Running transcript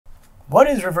What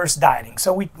is reverse dieting?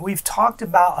 So we've talked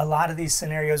about a lot of these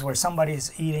scenarios where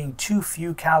somebody's eating too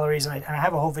few calories, and I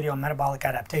have a whole video on metabolic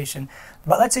adaptation.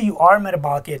 But let's say you are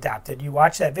metabolically adapted. You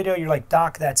watch that video, you're like,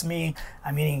 Doc, that's me.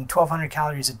 I'm eating 1,200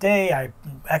 calories a day. I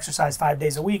exercise 5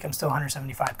 days a week. I'm still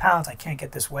 175 pounds. I can't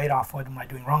get this weight off. What am I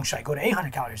doing wrong? Should I go to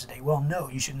 800 calories a day? Well, no,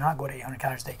 you should not go to 800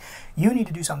 calories a day. You need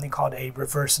to do something called a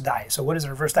reverse diet. So what is a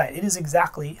reverse diet? It is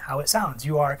exactly how it sounds.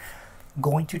 You are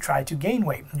going to try to gain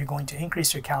weight. You're going to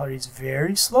increase your calories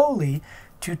very slowly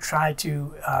to try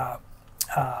to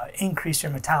increase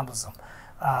your metabolism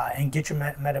and get your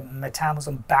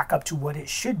metabolism back up to what it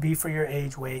should be for your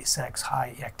age, weight, sex,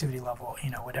 height, activity level,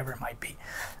 whatever it might be.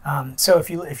 So if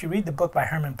you read the book by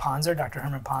Herman Ponzer, Dr.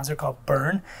 Herman Ponzer, called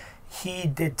Burn, he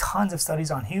did tons of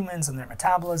studies on humans and their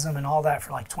metabolism and all that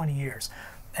for like 20 years.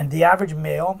 And the average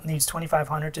male needs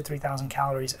 2,500 to 3,000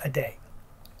 calories a day.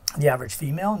 The average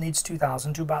female needs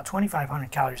 2,000 to about 2,500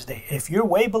 calories a day. If you're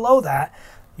way below that,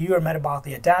 you are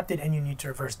metabolically adapted and you need to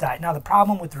reverse diet. Now, the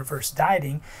problem with reverse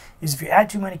dieting is if you add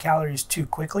too many calories too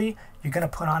quickly, you're going to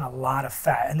put on a lot of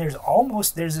fat. And there's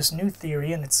this new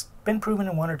theory, and it's been proven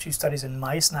in 1 or 2 studies in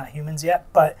mice, not humans yet,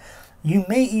 but you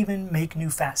may even make new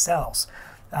fat cells.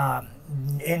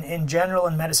 In general,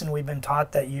 in medicine, we've been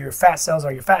taught that your fat cells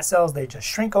are your fat cells. They just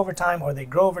shrink over time or they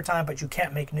grow over time, but you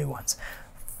can't make new ones.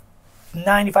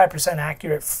 95%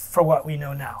 accurate for what we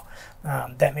know now.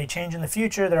 That may change in the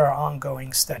future. There are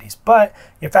ongoing studies. But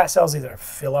your fat cells either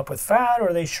fill up with fat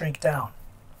or they shrink down.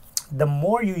 The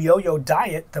more you yo-yo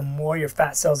diet, the more your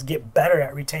fat cells get better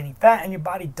at retaining fat, and your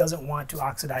body doesn't want to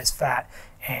oxidize fat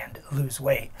and lose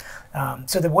weight.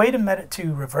 So the way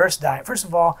to reverse diet, first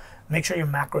of all, make sure your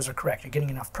macros are correct. You're getting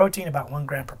enough protein, about 1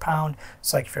 gram per pound.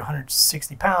 So like if you're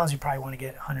 160 pounds, you probably want to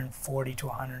get 140 to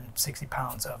 160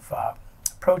 pounds of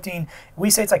protein. We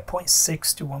say it's like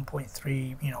 0.6 to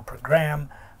 1.3, per gram,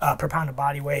 per pound of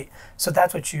body weight. So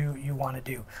that's what you want to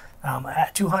do.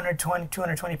 At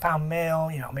 220 pound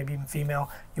male, maybe even female,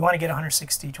 you want to get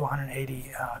 160 to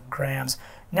 180 grams.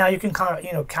 Now you can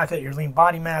calculate your lean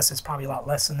body mass. It's probably a lot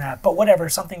less than that, but whatever,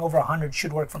 something over 100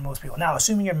 should work for most people. Now,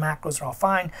 assuming your macros are all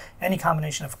fine, any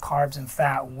combination of carbs and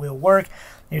fat will work.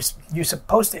 You're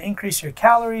supposed to increase your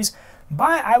calories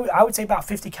by, I would say, about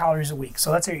 50 calories a week.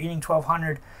 So let's say you're eating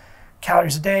 1,200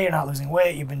 calories a day, you're not losing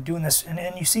weight, you've been doing this, and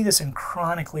you see this in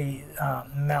chronically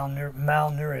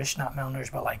malnourished, not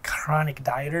malnourished, but like chronic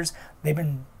dieters. They've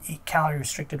been calorie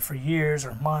restricted for years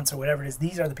or months or whatever it is.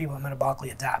 These are the people that metabolically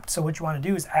adapt. So what you want to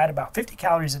do is add about 50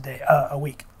 calories a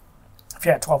week. If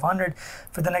you're at 1,200,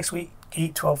 for the next week,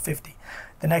 eat 1,250.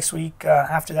 The next week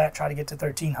after that, try to get to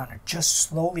 1,300. Just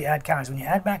slowly add calories. When you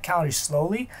add back calories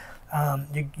slowly,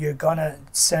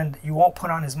 you won't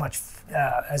put on as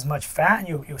much fat, and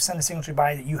you'll send a signal to your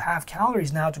body that you have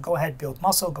calories now to go ahead, build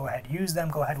muscle, go ahead, use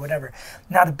them, go ahead, whatever.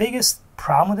 Now, the biggest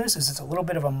problem with this is it's a little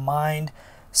bit of a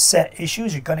mindset issue.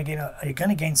 You're going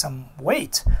to gain some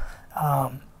weight.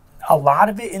 A lot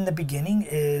of it in the beginning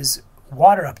is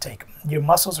water uptake. Your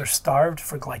muscles are starved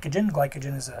for glycogen.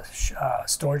 Glycogen is a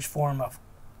storage form of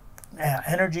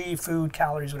energy, food,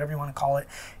 calories, whatever you want to call it.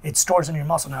 It stores in your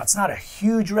muscle. Now, it's not a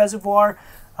huge reservoir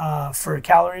for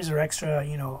calories or extra,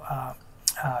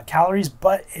 calories,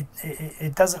 but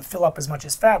it doesn't fill up as much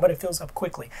as fat, but it fills up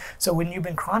quickly. So when you've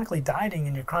been chronically dieting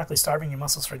and you're chronically starving your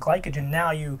muscles for glycogen,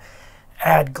 now you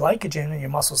add glycogen and your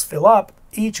muscles fill up.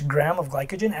 Each gram of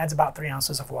glycogen adds about 3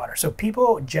 ounces of water. So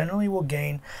people generally will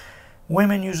gain,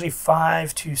 women usually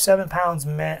 5 to 7 pounds,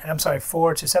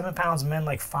 4 to 7 pounds, men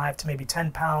like 5 to maybe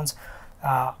 10 pounds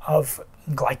of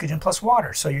glycogen plus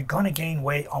water. So you're going to gain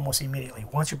weight almost immediately.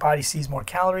 Once your body sees more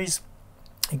calories,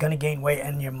 you're going to gain weight,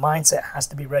 and your mindset has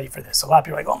to be ready for this. A lot of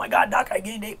people are like, oh my God, Doc, I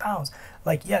gained 8 pounds.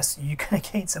 Like, yes, you're going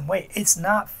to gain some weight. It's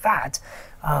not fat.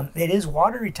 It is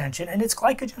water retention, and it's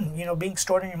glycogen, being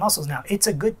stored in your muscles. Now, it's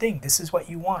a good thing. This is what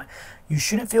you want. You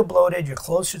shouldn't feel bloated. Your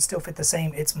clothes should still fit the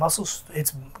same. It's muscles,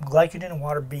 it's glycogen and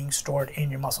water being stored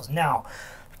in your muscles. Now,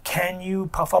 can you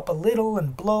puff up a little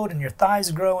and bloat and your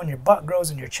thighs grow and your butt grows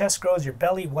and your chest grows, your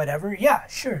belly, whatever? Yeah,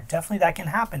 sure, definitely that can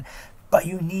happen. But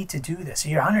you need to do this. So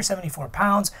you're 174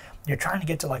 pounds. You're trying to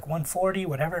get to like 140,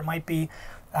 whatever it might be.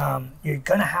 You're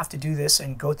going to have to do this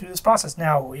and go through this process.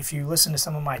 Now, if you listen to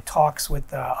some of my talks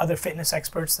with other fitness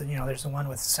experts, there's the one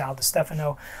with Sal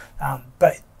DiStefano,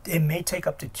 but it may take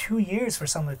up to 2 years for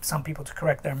some people to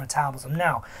correct their metabolism.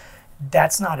 Now,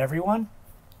 that's not everyone,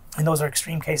 and those are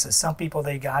extreme cases. Some people,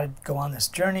 they got to go on this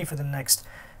journey for the next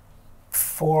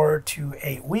 4 to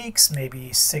 8 weeks,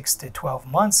 maybe 6 to 12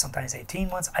 months, sometimes 18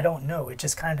 months. I don't know. It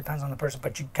just kind of depends on the person,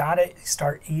 but you got to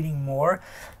start eating more.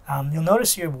 You'll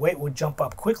notice your weight will jump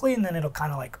up quickly, and then it'll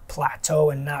kind of like plateau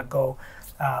and not go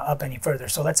up any further.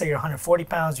 So let's say you're 140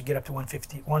 pounds, you get up to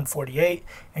 150, 148,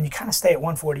 and you kind of stay at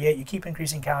 148. You keep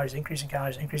increasing calories, increasing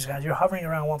calories, increasing calories. You're hovering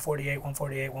around 148,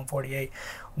 148, 148.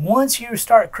 Once you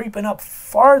start creeping up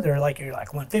farther, like you're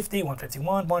like 150,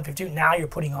 151, 152, now you're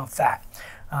putting on fat.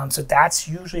 So that's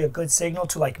usually a good signal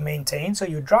to like maintain. So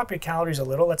you drop your calories a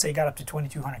little. Let's say you got up to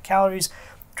 2,200 calories,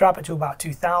 drop it to about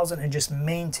 2,000 and just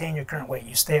maintain your current weight.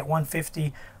 You stay at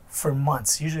 150 for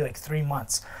months, usually like 3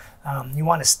 months. You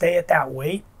want to stay at that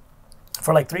weight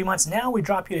for like 3 months. Now we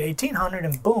drop you to 1,800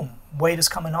 and boom, weight is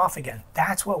coming off again.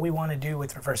 That's what we want to do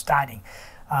with reverse dieting.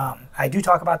 I do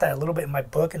talk about that a little bit in my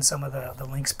book and some of the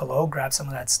links below. Grab some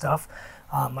of that stuff.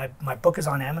 My book is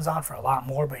on Amazon for a lot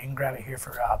more, but you can grab it here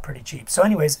for pretty cheap. So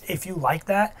anyways, if you like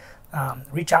that,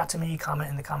 reach out to me, comment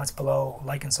in the comments below,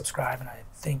 like and subscribe, and I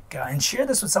think and share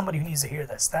this with somebody who needs to hear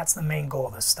this. That's the main goal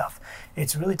of this stuff.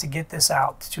 It's really to get this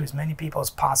out to as many people as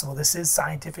possible. This is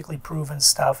scientifically proven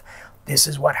stuff. This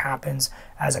is what happens.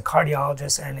 As a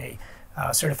cardiologist and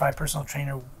a certified personal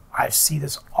trainer, I see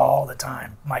this all the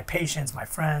time. My patients, my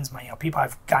friends, my people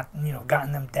I've gotten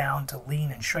them down to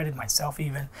lean and shredded myself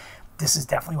even. This is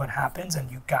definitely what happens, and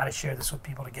you've got to share this with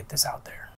people to get this out there.